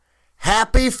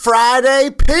Happy Friday,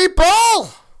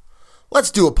 people!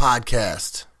 Let's do a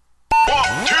podcast.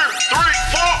 1, 2, 3,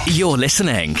 4. You're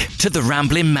listening to the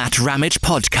Ramblin' Matt Ramage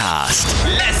podcast.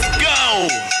 Let's go!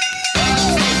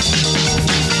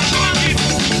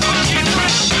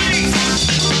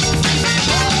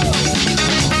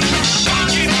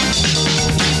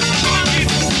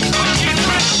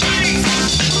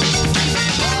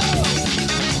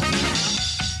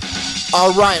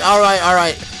 All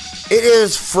right. It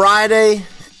is Friday,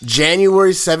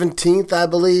 January 17th, I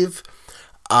believe.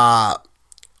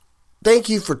 Thank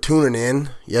you for tuning in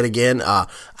yet again. I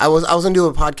was gonna do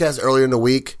a podcast earlier in the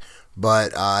week,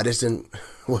 but I just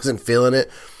wasn't feeling it.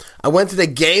 I went to the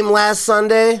game last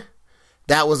Sunday.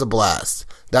 That was a blast.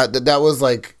 That was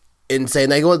like insane.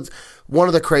 Like, it was one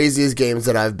of the craziest games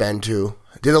that I've been to.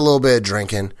 Did a little bit of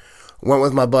drinking. Went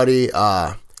with my buddy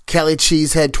Kelly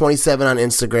Cheesehead 27 on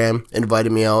Instagram.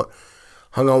 Invited me out.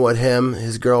 Hung out with him,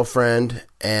 his girlfriend,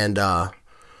 and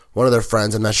one of their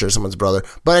friends. I'm not sure, someone's brother.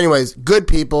 But anyways, good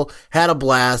people. Had a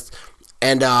blast.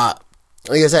 And like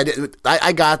I said,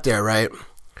 I got there, right?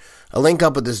 I link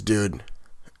up with this dude.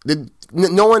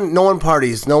 No one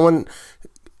parties. No one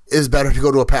is better to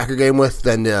go to a Packer game with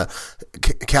than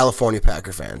California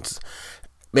Packer fans.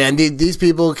 Man, these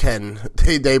people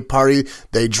they party,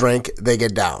 they drink, they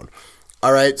get down.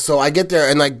 All right, so I get there,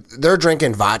 and like they're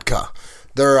drinking vodka.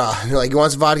 They're like, you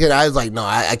want some vodka? And I was like, no,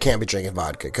 I can't be drinking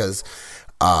vodka because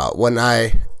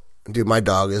dude, my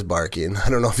dog is barking. I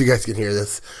don't know if you guys can hear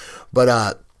this, but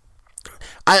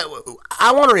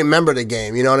I want to remember the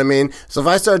game. You know what I mean? So if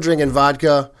I start drinking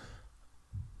vodka,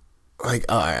 like,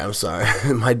 all right, I'm sorry.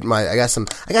 I got some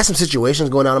situations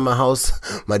going on in my house.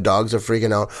 My dogs are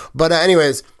freaking out. But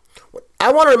anyways,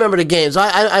 I want to remember the games.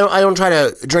 I don't try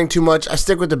to drink too much. I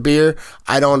stick with the beer.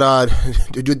 I don't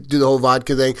do the whole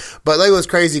vodka thing. But like, it was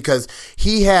crazy because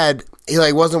he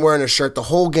like wasn't wearing a shirt the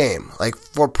whole game. Like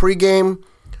for pregame,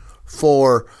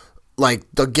 for like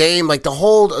the game, like the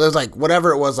whole, there's like whatever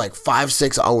it was, like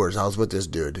 5-6 hours I was with this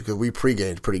dude because we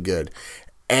pregamed pretty good.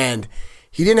 And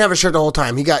he didn't have a shirt the whole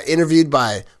time. He got interviewed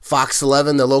by Fox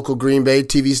 11, the local Green Bay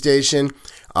TV station.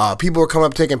 People were coming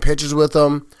up taking pictures with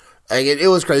him. Like, it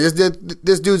was crazy.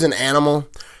 This dude's an animal.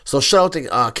 So shout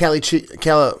out to Kelly,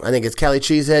 I think it's Kelly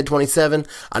Cheesehead 27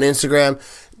 on Instagram.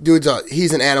 Dude's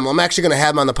he's an animal. I'm actually going to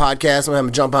have him on the podcast. I'm going to have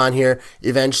him jump on here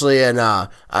eventually, and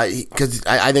because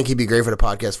I think he'd be great for the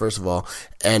podcast, first of all,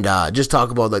 and just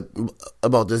talk about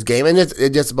this game, and it's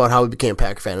just about how he became a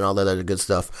Packer fan and all that other good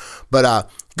stuff. But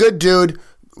good dude.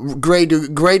 Great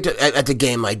dude, great at the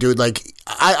game, my dude. Like,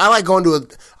 I like going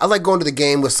to the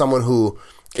game with someone who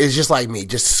is just like me,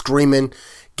 just screaming,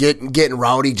 getting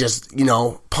rowdy, just, you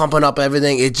know, pumping up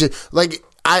everything. It just like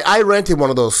I rented one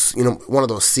of those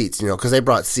seats, because they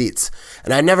brought seats,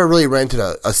 and I never really rented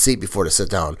a seat before to sit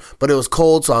down. But it was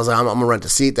cold, so I was like, I'm gonna rent a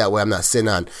seat, that way I'm not sitting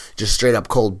on just straight up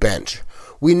cold bench.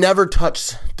 We never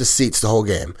touched the seats the whole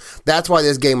game. That's why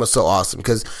this game was so awesome,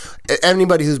 because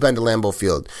anybody who's been to Lambeau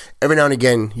Field, every now and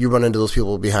again, you run into those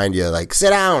people behind you, like,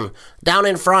 sit down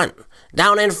in front.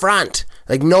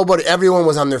 Like, everyone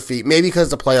was on their feet, maybe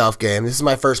because it's a playoff game. This is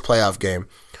my first playoff game.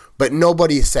 But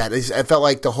nobody sat. I felt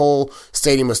like the whole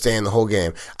stadium was staying the whole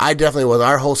game. I definitely was.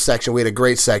 Our whole section, we had a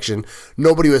great section.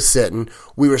 Nobody was sitting.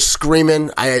 We were screaming.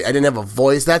 I didn't have a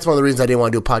voice. That's one of the reasons I didn't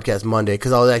want to do a podcast Monday,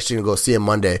 because I was actually going to go see him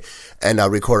Monday and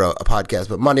record a podcast.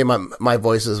 But Monday, my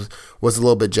voice was a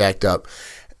little bit jacked up.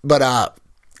 But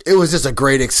it was just a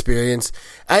great experience.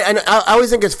 I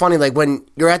always think it's funny, like, when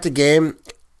you're at the game,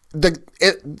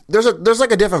 there's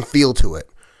like a different feel to it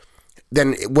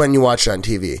than when you watch it on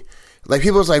TV. Like,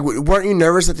 people was like, weren't you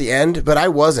nervous at the end? But I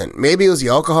wasn't. Maybe it was the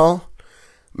alcohol.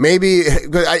 Maybe,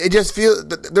 but I just feel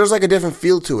there's like a different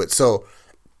feel to it. So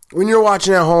when you're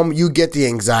watching at home, you get the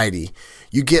anxiety.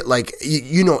 You get like,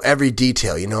 you know every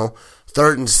detail,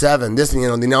 3rd and 7. This, the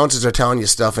announcers are telling you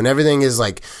stuff, and everything is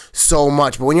like so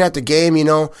much. But when you're at the game,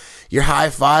 you're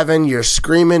high-fiving, you're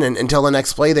screaming until the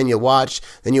next play. Then you watch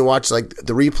like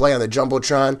the replay on the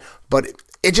Jumbotron. But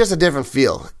it's just a different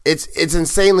feel. It's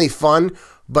insanely fun.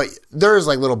 But there's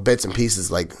like little bits and pieces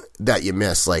like that you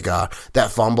miss, like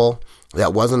that fumble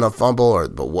that wasn't a fumble, or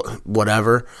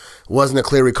whatever, it wasn't a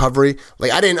clear recovery.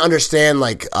 Like, I didn't understand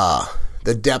like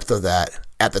the depth of that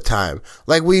at the time.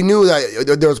 Like, we knew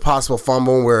that there was possible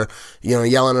fumble, where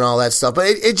yelling and all that stuff, but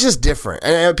it's just different.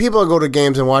 And people that go to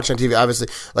games and watch on TV, obviously,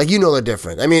 like, they're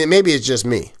different. I mean, maybe it's just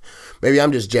me. Maybe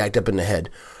I'm just jacked up in the head.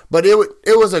 But it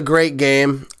was a great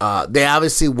game. They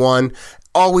obviously won.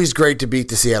 Always great to beat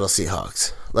the Seattle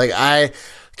Seahawks. Like, I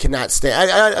cannot stand.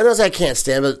 I don't say I can't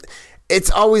stand, but it's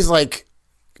always like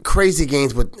crazy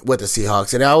games with the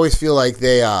Seahawks, and I always feel like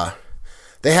they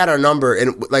they had our number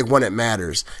and like when it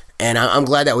matters. And I'm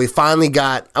glad that we finally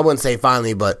got, I wouldn't say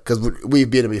finally, but because we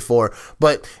beat them before.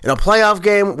 But in a playoff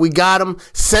game, we got them,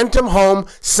 sent them home,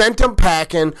 sent them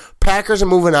packing. Packers are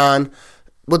moving on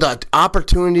with the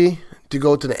opportunity to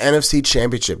go to the NFC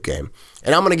Championship game.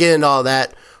 And I'm going to get into all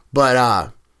that. But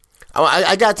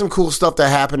I got some cool stuff that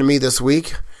happened to me this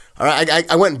week. All right,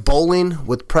 I went bowling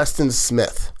with Preston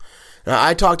Smith. Now,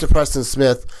 I talked to Preston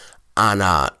Smith on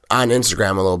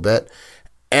Instagram a little bit.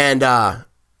 And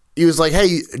he was like,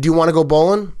 hey, do you want to go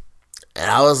bowling? And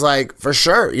I was like, for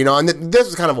sure, you know. And this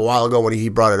was kind of a while ago when he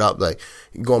brought it up, like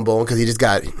going bowling, because he just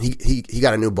got he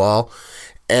got a new ball,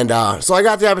 and so I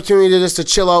got the opportunity to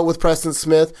chill out with Preston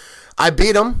Smith. I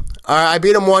beat him. I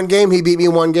beat him one game. He beat me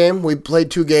one game. We played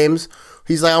 2 games.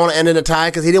 He's like, I want to end in a tie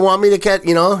because he didn't want me to catch.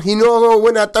 You know, he knew I was going to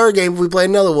win that 3rd game if we played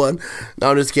another one. No,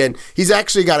 I'm just kidding. He's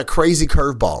actually got a crazy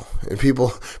curveball, and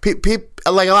people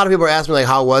like a lot of people are asking me like,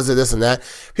 how was it, this and that.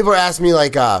 People are asking me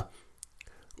like,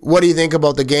 what do you think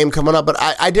about the game coming up? But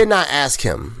I did not ask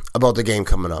him about the game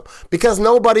coming up because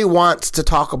nobody wants to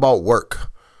talk about work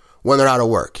when they're out of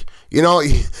work. You know,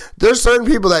 there's certain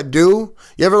people that do.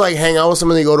 You ever like hang out with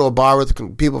someone, you go to a bar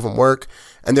with people from work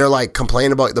and they're like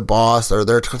complaining about the boss or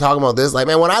they're talking about this. Like,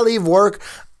 man, when I leave work,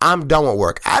 I'm done with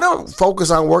work. I don't focus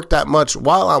on work that much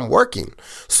while I'm working.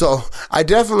 So I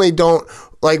definitely don't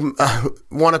like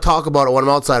want to talk about it when I'm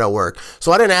outside of work.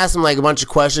 So I didn't ask him like a bunch of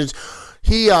questions.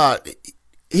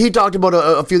 He talked about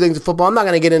a few things in football. I'm not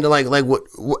going to get into like what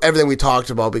everything we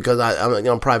talked about because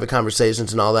I'm private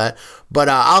conversations and all that. But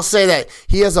I'll say that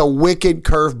he has a wicked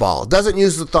curveball. Doesn't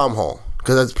use the thumb hole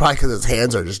because that's probably because his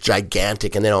hands are just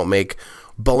gigantic and they don't make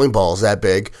bowling balls that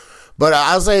big. But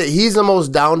I'll say he's the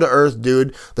most down to earth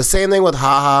dude. The same thing with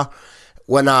Haha.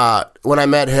 When I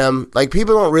met him, like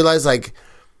people don't realize like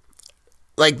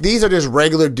these are just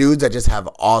regular dudes that just have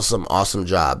awesome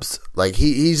jobs. Like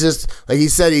he's just like he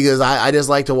said, he goes, I just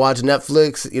like to watch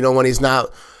Netflix, you know, when he's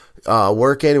not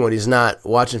working, when he's not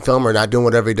watching film or not doing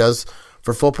whatever he does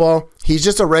for football. He's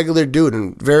just a regular dude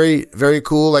and very, very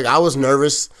cool. Like I was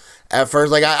nervous at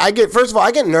first. Like I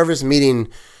get nervous meeting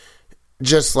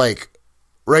just like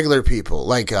regular people.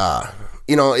 Like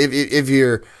you know, if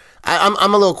you're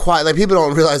I'm a little quiet. Like people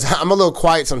don't realize I'm a little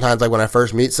quiet sometimes. Like when I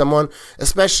first meet someone,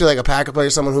 especially like a Packer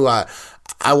player, someone who I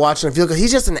watch on the field because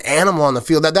he's just an animal on the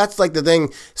field. That's like the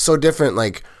thing so different.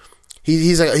 Like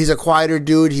he's a quieter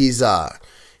dude. He's fun,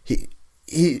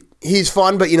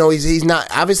 but you know he's not.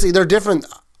 Obviously, they're different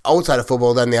outside of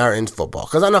football than they are in football.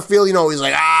 Because on the field, you know, he's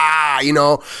like you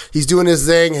know, he's doing his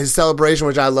thing, his celebration,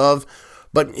 which I love.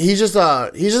 But he's just a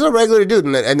regular dude,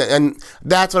 and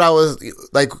that's what I was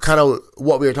like. Kind of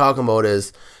what we were talking about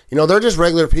is, you know, they're just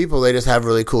regular people. They just have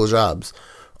really cool jobs.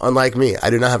 Unlike me, I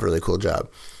do not have a really cool job.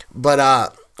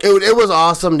 But it was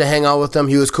awesome to hang out with him.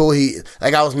 He was cool.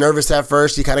 I was nervous at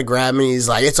first. He kind of grabbed me. He's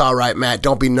like, "It's all right, Matt.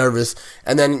 Don't be nervous."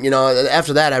 And then, you know,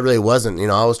 after that, I really wasn't. You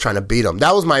know, I was trying to beat him.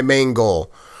 That was my main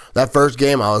goal. That first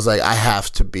game, I was like, I have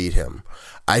to beat him.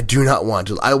 I do not want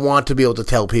to. I want to be able to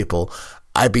tell people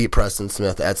I beat Preston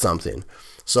Smith at something.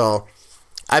 So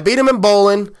I beat him in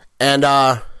bowling and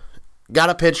got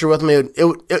a picture with me.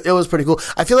 It was pretty cool.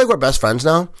 I feel like we're best friends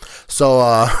now.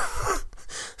 So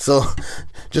so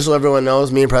just so everyone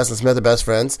knows, me and Preston Smith are best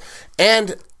friends.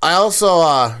 And I also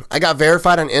I got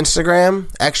verified on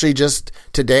Instagram. Actually, just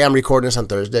today. I'm recording this on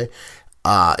Thursday.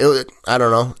 I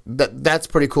don't know. That's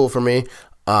pretty cool for me.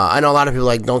 I know a lot of people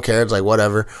like don't care. It's like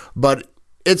whatever. But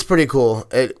it's pretty cool.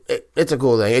 It's a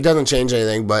cool thing. It doesn't change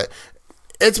anything, but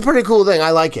it's a pretty cool thing. I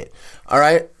like it. All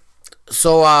right.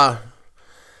 So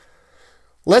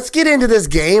let's get into this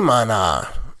game on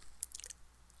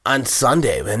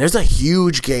Sunday, man. There's a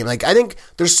huge game. Like I think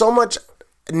there's so much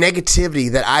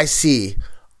negativity that I see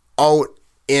out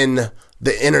in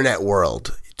the internet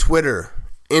world, Twitter,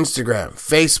 Instagram,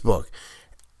 Facebook,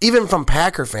 even from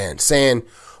Packer fans saying,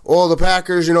 "Oh, the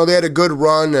Packers, you know, they had a good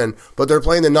run, but they're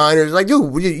playing the Niners." Like,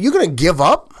 dude, you gonna give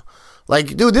up?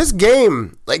 Like, dude, this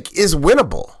game like is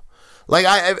winnable. Like,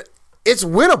 it's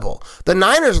winnable. The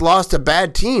Niners lost to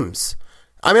bad teams.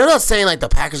 I mean, I'm not saying like the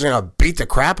Packers are gonna beat the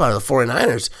crap out of the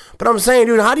 49ers, but I'm saying,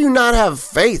 dude, how do you not have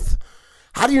faith?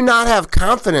 How do you not have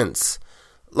confidence?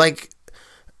 Like,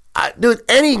 dude,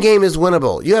 any game is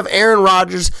winnable. You have Aaron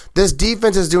Rodgers. This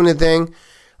defense is doing a thing.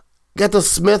 Got the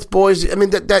Smith boys. I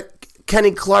mean, that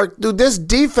Kenny Clark, dude, this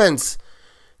defense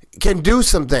can do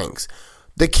some things.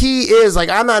 The key is, like,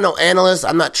 I'm not no analyst.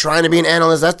 I'm not trying to be an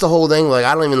analyst. That's the whole thing. Like,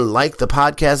 I don't even like the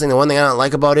podcasting. The one thing I don't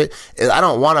like about it is I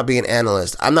don't want to be an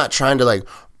analyst. I'm not trying to, like,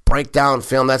 break down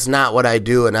film. That's not what I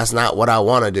do, and that's not what I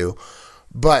want to do.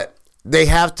 But they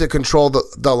have to control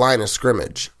the line of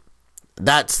scrimmage.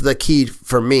 That's the key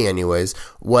for me anyways.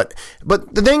 But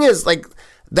the thing is, like,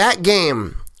 that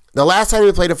game, the last time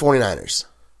we played the 49ers,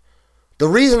 the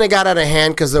reason they got out of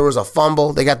hand because there was a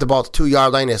fumble. They got the ball to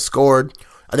 2-yard line. They scored.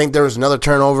 I think there was another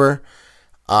turnover.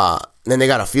 Then they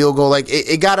got a field goal. Like,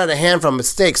 it got out of hand from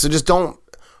mistakes. So just don't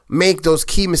make those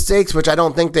key mistakes, which I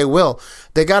don't think they will.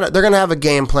 They're gonna have a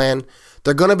game plan.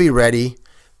 They're gonna be ready.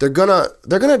 They're gonna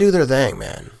do their thing,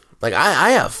 man. Like,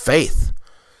 I have faith.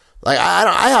 Like,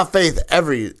 I have faith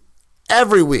every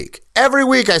week. Every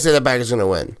week I say the Packers are gonna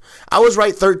win. I was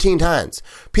right 13 times.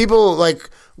 People like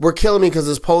were killing me because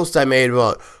this post I made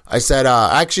about. I said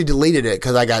I actually deleted it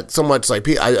because I got so much like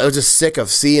I was just sick of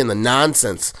seeing the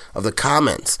nonsense of the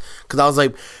comments because I was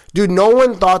like, dude, no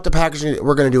one thought the Packers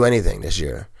were going to do anything this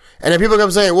year. And then people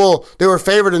kept saying, well, they were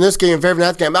favored in this game, favored in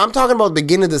that game. But I'm talking about the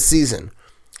beginning of the season.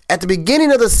 At the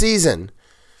beginning of the season,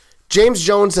 James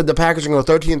Jones said the Packers are going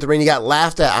to go 13-3, and he got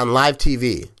laughed at on live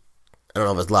TV. I don't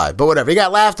know if it's live, but whatever. He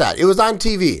got laughed at. It was on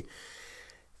TV.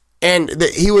 And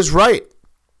he was right.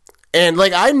 And,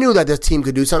 like, I knew that this team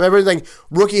could do something. Everything, like,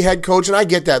 rookie head coach, and I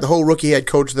get that, the whole rookie head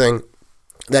coach thing,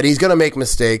 that he's going to make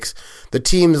mistakes. The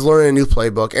team is learning a new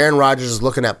playbook. Aaron Rodgers is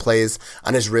looking at plays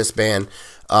on his wristband.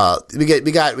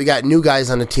 We got new guys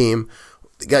on the team.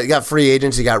 You got free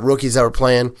agents. You got rookies that were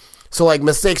playing. So, like,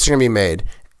 mistakes are going to be made.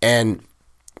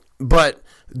 But,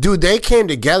 dude, they came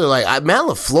together. Like, Matt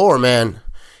LaFleur, man,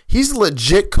 he's a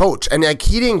legit coach. And, like,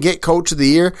 he didn't get coach of the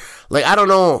year. Like, I don't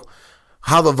know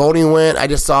how the voting went. I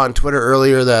just saw on Twitter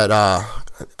earlier that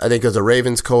I think it was a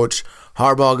Ravens coach,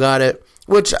 Harbaugh got it,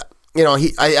 which, you know,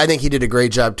 I think he did a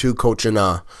great job too, coaching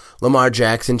Lamar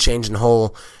Jackson, changing the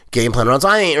whole game plan around. So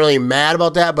I ain't really mad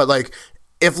about that, but like,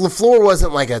 if LaFleur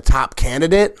wasn't like a top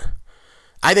candidate,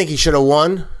 I think he should have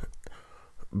won.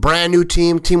 Brand new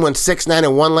team went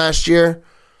 6-9-1 last year.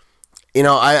 You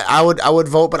know, I would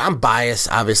vote, but I'm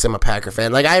biased. Obviously, I'm a Packer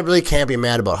fan. Like, I really can't be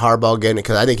mad about Harbaugh getting it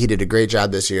because I think he did a great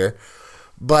job this year.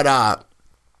 But I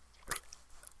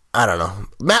don't know.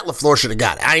 Matt LaFleur should have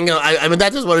got it. I mean,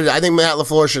 that's just what it is. I think Matt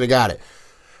LaFleur should have got it.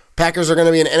 Packers are going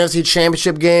to be an NFC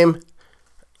Championship game.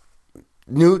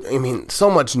 New. I mean,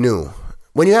 so much new.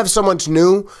 When you have so much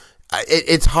new,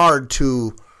 it's hard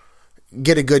to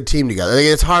get a good team together. Like,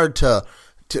 it's hard to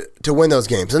win those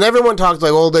games. And everyone talks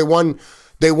like, oh, they won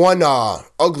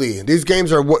ugly. These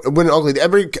games are winning ugly.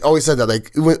 Everybody always said that,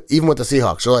 like, even with the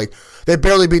Seahawks. They're like, they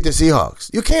barely beat the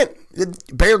Seahawks. You can't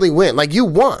barely win. Like, you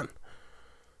won.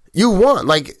 You won.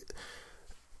 Like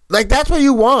that's what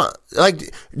you want.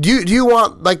 Like, do you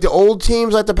want, like, the old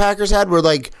teams like the Packers had where,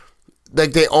 like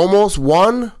they almost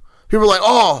won? People are like,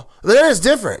 oh, then it's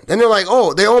different. Then they're like,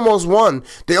 oh, they almost won.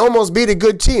 They almost beat a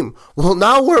good team. Well,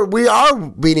 now we are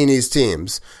beating these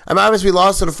teams. I mean, obviously we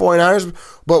lost to the 49ers,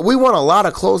 but we won a lot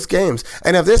of close games.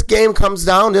 And if this game comes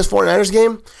down, this 49ers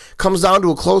game comes down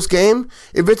to a close game,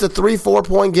 if it's a 3-4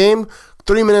 point game,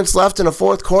 3 minutes left in the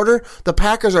fourth quarter, the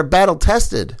Packers are battle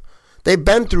tested. They've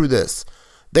been through this.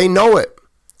 They know it.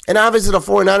 And obviously the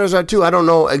 49ers are too. I don't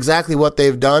know exactly what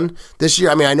they've done this year.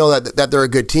 I mean, I know that they're a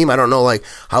good team. I don't know, like,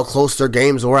 how close their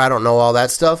games were. I don't know all that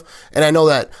stuff. And I know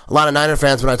that a lot of Niner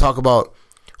fans, when I talk about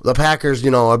the Packers, you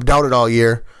know, have doubted all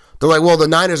year, they're like, well, the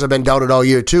Niners have been doubted all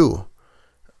year too.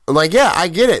 I'm like, yeah, I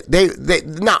get it. They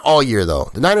not all year,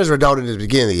 though. The Niners were doubted at the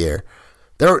beginning of the year.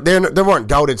 They weren't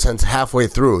doubted since halfway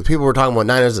through. People were talking about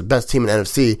Niners the best team in the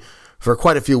NFC for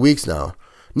quite a few weeks now.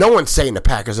 No one's saying the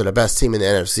Packers are the best team in the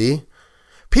NFC.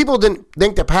 People didn't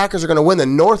think the Packers are going to win the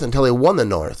North until they won the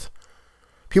North.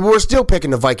 People were still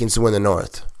picking the Vikings to win the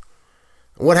North.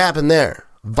 What happened there?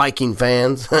 Viking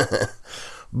fans.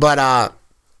 But,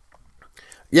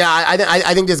 yeah,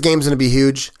 I think this game's going to be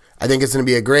huge. I think it's going to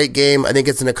be a great game. I think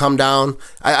it's going to come down.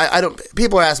 I don't.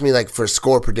 People ask me, like, for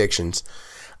score predictions.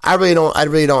 I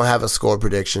really don't have a score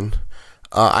prediction.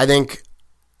 I think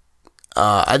if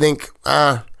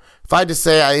I had to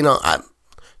say,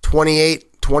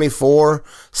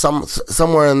 28-24,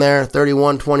 somewhere in there,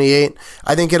 31-28.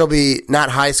 I think it'll be not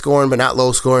high scoring, but not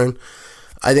low scoring.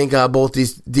 I think both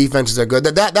these defenses are good.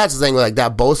 That's the thing, like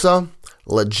that Bosa,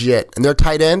 legit. And their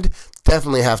tight end,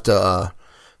 definitely have to,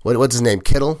 what's his name,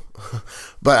 Kittle?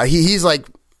 But he's like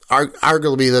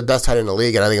arguably the best tight end in the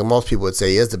league, and I think most people would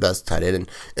say he is the best tight end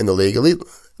in the league. At least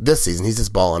this season, he's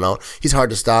just balling out. He's hard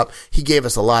to stop. He gave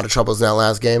us a lot of troubles in that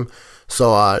last game.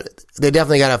 So they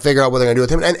definitely got to figure out what they're going to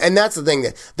do with him. And that's the thing,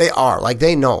 that they are. Like,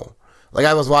 they know. Like,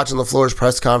 I was watching LaFleur's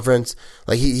press conference.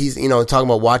 Like, he's talking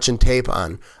about watching tape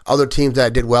on other teams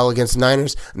that did well against the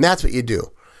Niners. And that's what you do.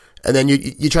 And then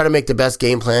you try to make the best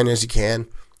game plan as you can.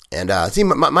 And, see,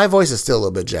 my voice is still a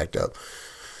little bit jacked up.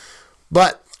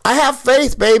 But I have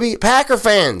faith, baby. Packer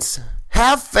fans,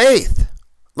 have faith.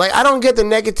 Like, I don't get the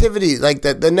negativity, like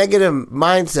the negative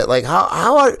mindset. Like,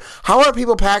 how are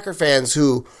people Packer fans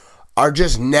who are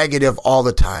just negative all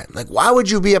the time? Like, why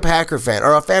would you be a Packer fan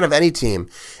or a fan of any team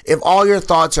if all your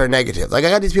thoughts are negative? Like, I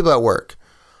got these people at work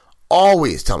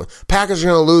always tell me, Packers are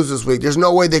going to lose this week. There's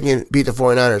no way they can beat the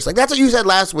 49ers. Like, that's what you said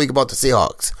last week about the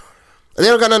Seahawks. And they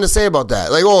don't got nothing to say about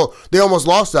that. Like, oh, they almost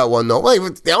lost that one, though.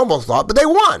 Like, they almost lost, but they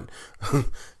won.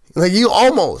 Like, you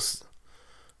almost.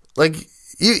 Like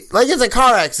it's a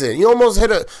car accident. You almost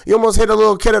hit a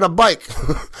little kid on a bike.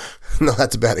 No,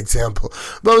 that's a bad example.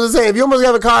 But I was just saying, if you almost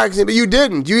have a car accident, but you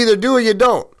didn't, you either do or you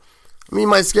don't. I mean, you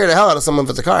might scare the hell out of someone if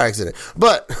it's a car accident.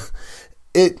 But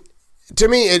to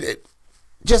me,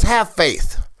 just have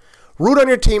faith. Root on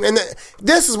your team. And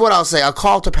this is what I'll say. I'll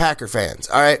call to Packer fans,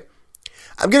 all right?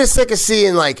 I'm getting sick of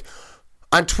seeing, like,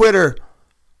 on Twitter,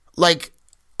 like,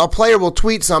 a player will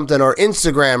tweet something or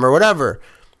Instagram or whatever,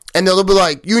 and they'll be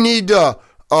like, you need to,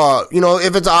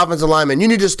 if it's an offensive lineman, you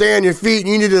need to stay on your feet,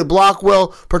 you need to block well,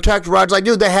 protect Rodgers. Like,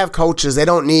 dude, they have coaches. They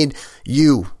don't need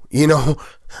you, you know?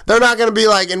 They're not going to be,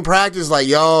 like, in practice, like,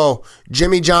 yo,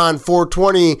 Jimmy John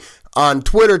 420 on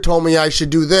Twitter told me I should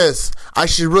do this. I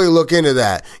should really look into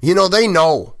that. You know, they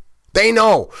know. They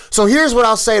know. So here's what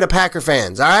I'll say to Packer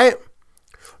fans, all right?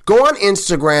 Go on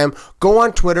Instagram, go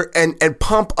on Twitter, and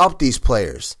pump up these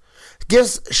players.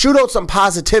 Shoot out some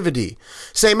positivity.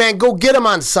 Say, man, go get them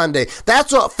on Sunday.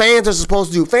 That's what fans are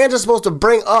supposed to do. Fans are supposed to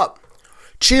bring up,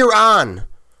 cheer on.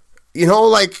 You know,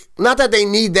 like, not that they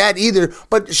need that either,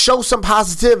 but show some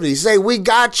positivity. Say, we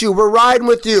got you. We're riding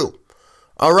with you.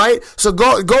 All right? So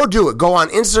go do it. Go on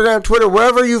Instagram, Twitter,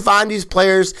 wherever you find these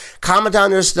players, comment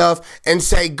on their stuff, and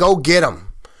say, go get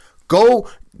them. Go.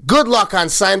 Good luck on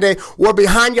Sunday. We're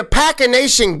behind you. Packer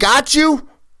Nation got you.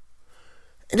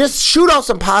 And just shoot out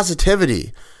some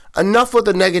positivity. Enough with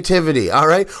the negativity, all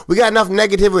right? We got enough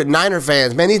negativity with Niner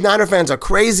fans. Man, these Niner fans are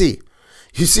crazy.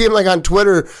 You see them, like, on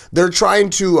Twitter. They're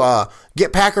trying to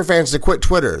get Packer fans to quit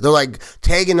Twitter. They're, like,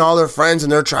 tagging all their friends,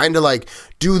 and they're trying to, like,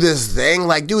 do this thing.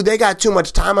 Like, dude, they got too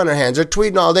much time on their hands. They're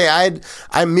tweeting all day.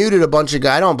 I muted a bunch of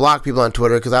guys. I don't block people on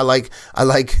Twitter because I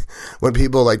like when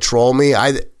people, like, troll me.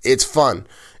 It's fun.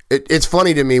 It's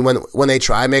funny to me when they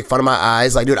try to make fun of my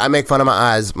eyes. Like, dude, I make fun of my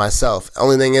eyes myself.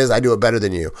 Only thing is, I do it better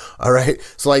than you. All right.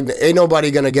 So, like, ain't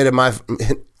nobody gonna get in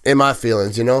my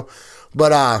feelings, you know.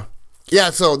 But yeah.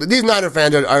 So these Niner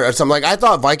fans are something. Like, I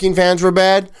thought Viking fans were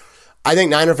bad. I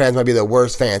think Niner fans might be the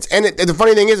worst fans. And the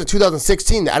funny thing is, in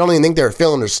 2016, I don't even think they were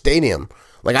filling their stadium.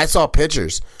 Like, I saw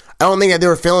pictures. I don't think that they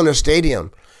were filling their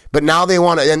stadium. But now they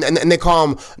want to, and they call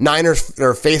them Niners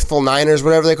or faithful Niners,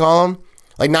 whatever they call them.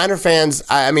 Like, Niner fans,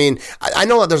 I mean, I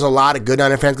know that there's a lot of good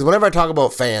Niner fans, because whenever I talk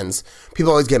about fans,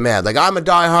 people always get mad. Like, I'm a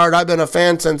diehard, I've been a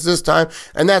fan since this time,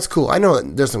 and that's cool. I know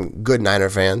that there's some good Niner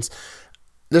fans.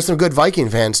 There's some good Viking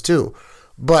fans, too.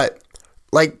 But,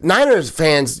 like, Niners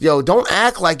fans, yo, don't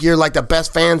act like you're, like, the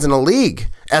best fans in the league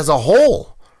as a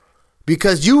whole,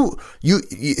 because you're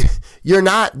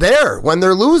not there when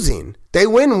they're losing. They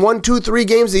win 1, 2, 3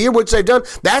 games a year, which they've done.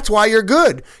 That's why you're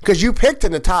good, because you picked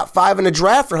in the top 5 in the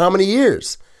draft for how many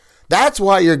years? That's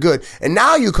why you're good. And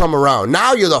now you come around.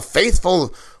 Now you're the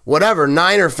faithful, whatever,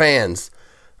 Niner fans.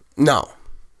 No.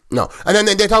 And then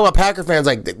they talk about Packer fans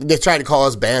like they try to call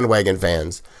us bandwagon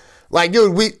fans. Like,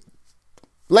 dude,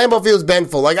 Lambeau Field's been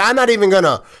full. Like, I'm not even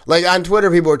gonna, like, on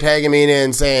Twitter, people are tagging me in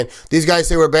and saying, these guys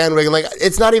say we're bandwagon. Like,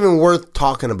 it's not even worth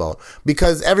talking about,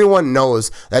 because everyone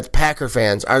knows that Packer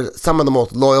fans are some of the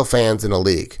most loyal fans in the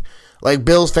league. Like,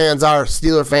 Bills fans are,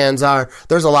 Steeler fans are.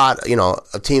 There's a lot, you know,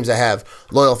 of teams that have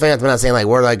loyal fans. I'm not saying, like,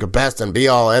 we're, like, the best and be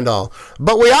all, end all.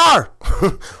 But we are.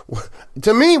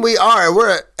 To me, we are.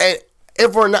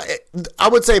 If we're not, I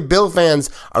would say Bill fans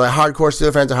are like hardcore,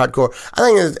 Steelers fans are hardcore.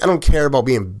 I don't care about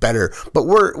being better, but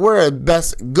we're as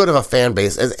best good of a fan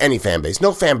base as any fan base.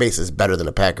 No fan base is better than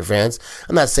the Packer fans.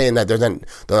 I'm not saying that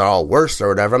they're all worse or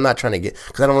whatever. I'm not trying to get,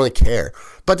 because I don't really care.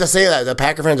 But to say that the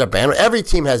Packer fans are bandwagon, every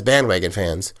team has bandwagon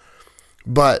fans,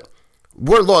 but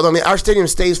we're loyal. I mean, our stadium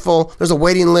stays full. There's a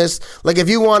waiting list. Like, if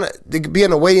you want to be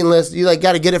on a waiting list, you, like,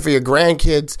 got to get it for your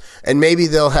grandkids, and maybe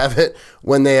they'll have it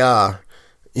when they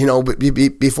you know,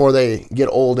 before they get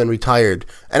old and retired.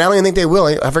 And I don't even think they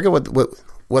will. I forget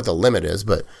what the limit is,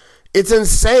 but it's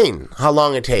insane how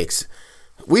long it takes.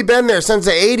 We've been there since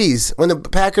the 80s when the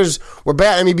Packers were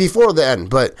bad. I mean, before then,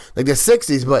 but like the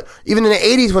 60s. But even in the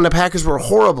 80s when the Packers were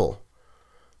horrible,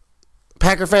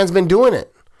 Packer fans been doing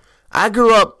it. I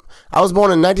was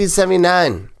born in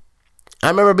 1979. I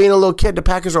remember being a little kid. The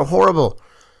Packers were horrible.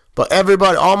 But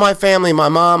everybody, all my family, my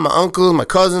mom, my uncle, my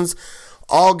cousins,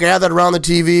 all gathered around the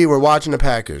TV. We're watching the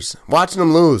Packers, watching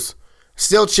them lose.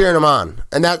 still cheering them on.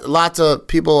 And that lots of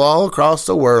people all across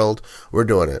the world were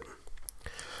doing it.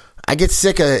 I get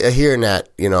sick of hearing that,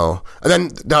 And then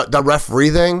the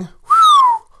referee thing,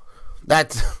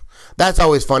 that's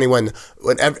always funny when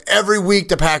every week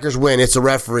the Packers win, it's the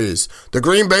referees. The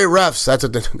Green Bay refs, that's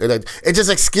what it's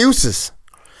just excuses.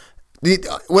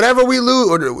 Whenever we lose,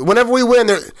 or whenever we win,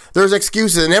 there's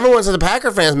excuses. And everyone says the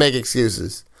Packer fans make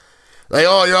excuses. Like,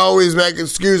 oh, you always make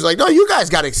excuses. Like, no, you guys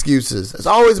got excuses. It's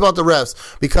always about the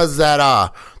refs because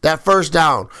that first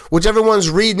down, which everyone's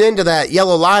reading into that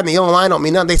yellow line. The yellow line don't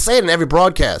mean nothing. They say it in every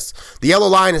broadcast. The yellow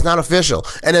line is not official.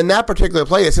 And in that particular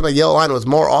play, it seemed like the yellow line was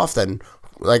more off than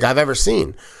like I've ever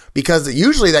seen, because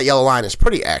usually that yellow line is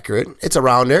pretty accurate. It's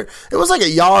around there. It was like a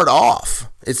yard off,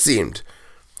 it seemed,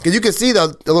 because you could see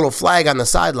the little flag on the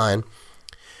sideline.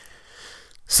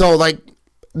 So like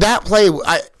that play,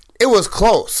 it was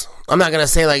close. I'm not going to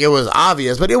say like it was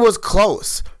obvious, but it was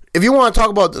close. If you want to talk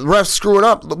about the ref screwing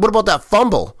up, what about that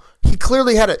fumble? He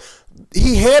clearly had it.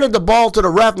 He handed the ball to the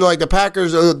ref, like the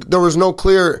Packers, there was no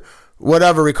clear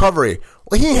whatever recovery.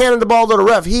 Well, he handed the ball to the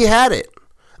ref. He had it.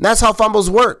 And that's how fumbles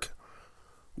work.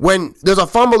 When there's a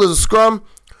fumble, there's a scrum,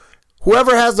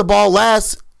 whoever has the ball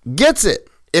last gets it.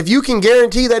 If you can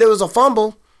guarantee that it was a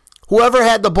fumble, whoever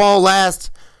had the ball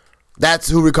last, that's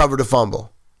who recovered the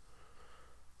fumble.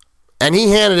 And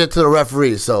he handed it to the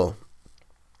referee, so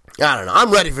I don't know. I'm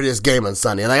ready for this game on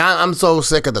Sunday. Like I'm so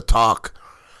sick of the talk.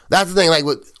 That's the thing. Like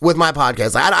with my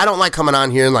podcast, I don't like coming on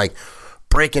here and like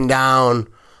breaking down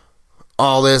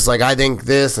all this. Like I think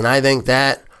this and I think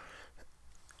that,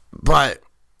 but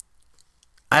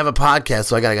I have a podcast,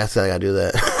 so I gotta do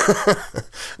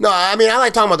that. No, I mean I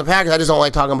like talking about the Packers. I just don't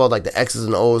like talking about like the X's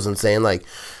and O's and saying like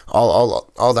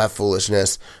all that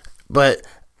foolishness. But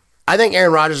I think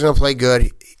Aaron Rodgers is gonna play good.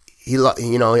 He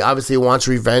obviously wants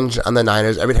revenge on the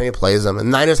Niners every time he plays them. And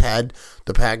the Niners had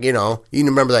the Pack, you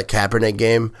remember that Kaepernick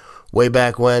game way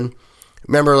back when?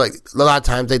 Remember, like, a lot of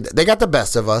times they got the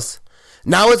best of us.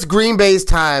 Now it's Green Bay's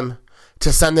time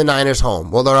to send the Niners home.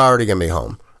 Well, they're already going to be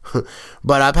home.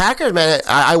 But Packers, man,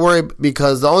 I worry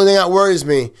because the only thing that worries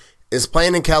me is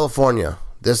playing in California.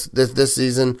 This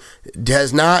season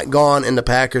has not gone in the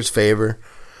Packers' favor.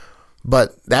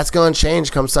 But that's going to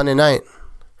change come Sunday night.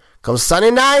 Come Sunday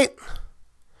night,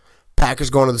 Packers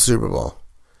going to the Super Bowl.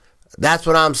 That's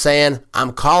what I'm saying.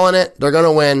 I'm calling it. They're going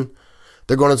to win.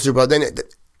 They're going to the Super Bowl. Then,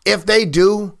 if they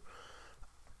do,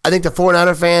 I think the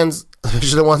 49er fans,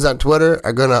 especially the ones on Twitter,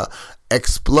 are going to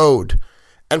explode.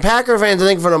 And Packer fans, I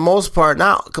think for the most part,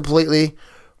 not completely,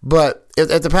 but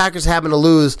if the Packers happen to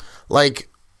lose, like,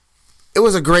 it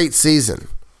was a great season.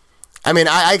 I mean,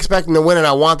 I expect them to win, and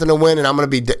I want them to win, and I'm going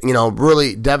to be,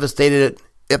 really devastated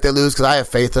if they lose because I have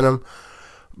faith in them.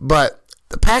 But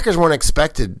the Packers weren't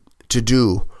expected to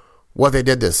do what they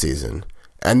did this season.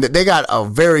 And they got a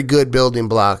very good building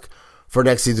block for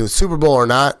next season. Super Bowl or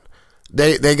not,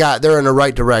 they're in the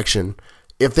right direction.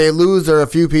 If they lose, they're a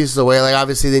few pieces away. Like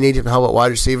obviously they need to help at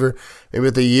wide receiver. Maybe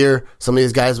with the year, some of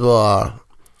these guys will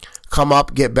come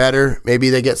up, get better. Maybe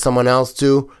they get someone else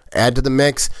to add to the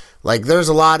mix. Like there's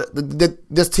a lot.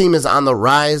 This team is on the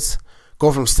rise.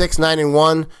 Go from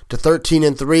 6-9-1 to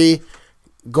 13-3,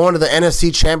 going to the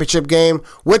NFC Championship game,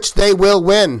 which they will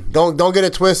win. Don't get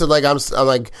it twisted. Like I'm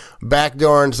like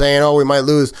backdoor and saying, oh, we might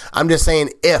lose. I'm just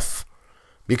saying if,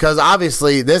 because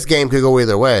obviously this game could go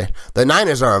either way. The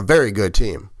Niners are a very good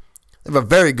team. They have a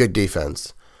very good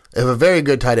defense. They have a very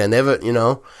good tight end. They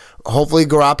have hopefully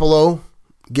Garoppolo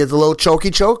gets a little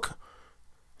choke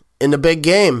in the big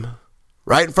game,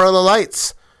 right in front of the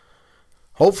lights.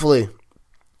 Hopefully.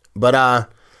 But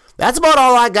that's about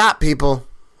all I got, people.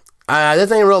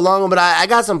 This ain't a real long one, but I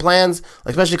got some plans,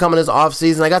 especially coming this off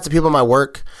season. I got some people in my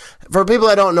work. For people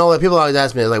that don't know, like people always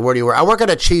ask me, like, where do you work? I work at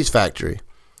a cheese factory.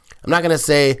 I'm not gonna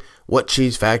say what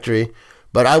cheese factory,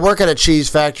 but I work at a cheese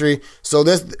factory. So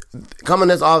coming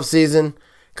this off season,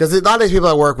 because a lot of these people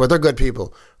I work with, they're good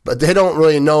people, but they don't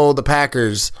really know the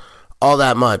Packers all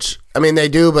that much. I mean, they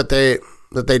do, but they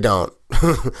don't.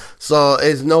 So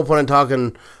it's no point in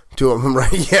talking to them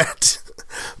right yet.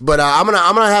 But I'm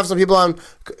gonna have some people on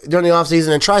during the off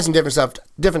season and try some different stuff,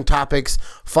 different topics,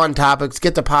 fun topics.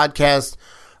 Get the podcast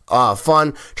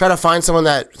fun. Try to find some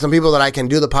people that I can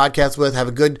do the podcast with. Have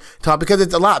a good talk, because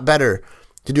it's a lot better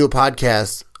to do a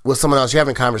podcast with someone else. You're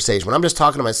having a conversation. When I'm just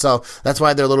talking to myself, that's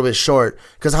why they're a little bit short.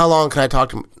 Because how long can I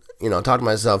talk to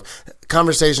myself?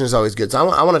 Conversation is always good. So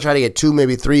I want to try to get 2,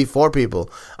 maybe 3, 4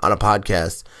 people on a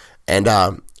podcast, and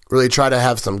really try to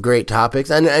have some great topics.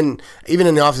 And even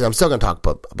in the office, I'm still going to talk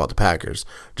about the Packers.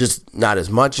 Just not as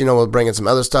much, we'll bring in some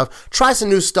other stuff. Try some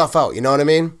new stuff out, you know what I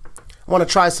mean? I want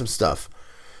to try some stuff.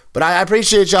 But I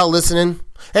appreciate y'all listening.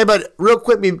 Hey, but real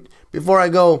quick before I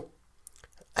go,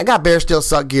 I got Bear Still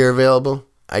Suck gear available.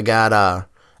 I got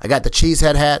the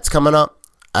Cheesehead hats coming up.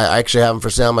 I actually have them for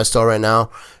sale in my store right now.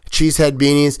 Cheesehead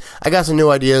beanies. I got some new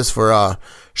ideas for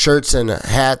shirts and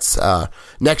hats.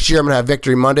 Next year I'm gonna have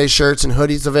Victory Monday shirts and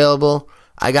hoodies available.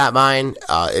 I got mine.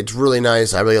 It's really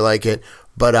nice. I really like it.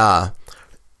 But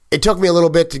it took me a little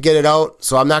bit to get it out,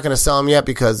 so I'm not gonna sell them yet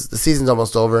because the season's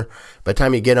almost over. By the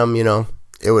time you get them, you know,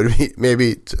 it would be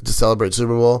maybe to celebrate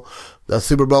Super Bowl, the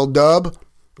Super Bowl dub,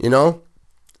 you know.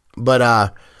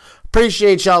 But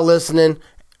appreciate y'all listening.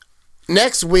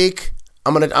 Next week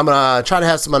I'm gonna try to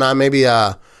have someone on, maybe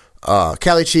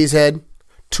Cali Cheesehead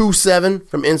 27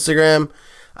 from Instagram.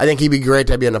 I think he'd be great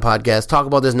to be on the podcast. Talk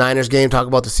about this Niners game. Talk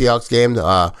about the Seahawks game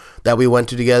that we went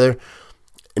to together,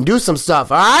 and do some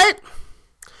stuff. All right.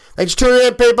 Thanks for tuning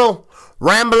in, people.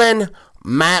 Rambling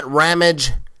Matt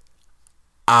Ramage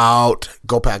out.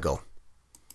 Go Pack Go.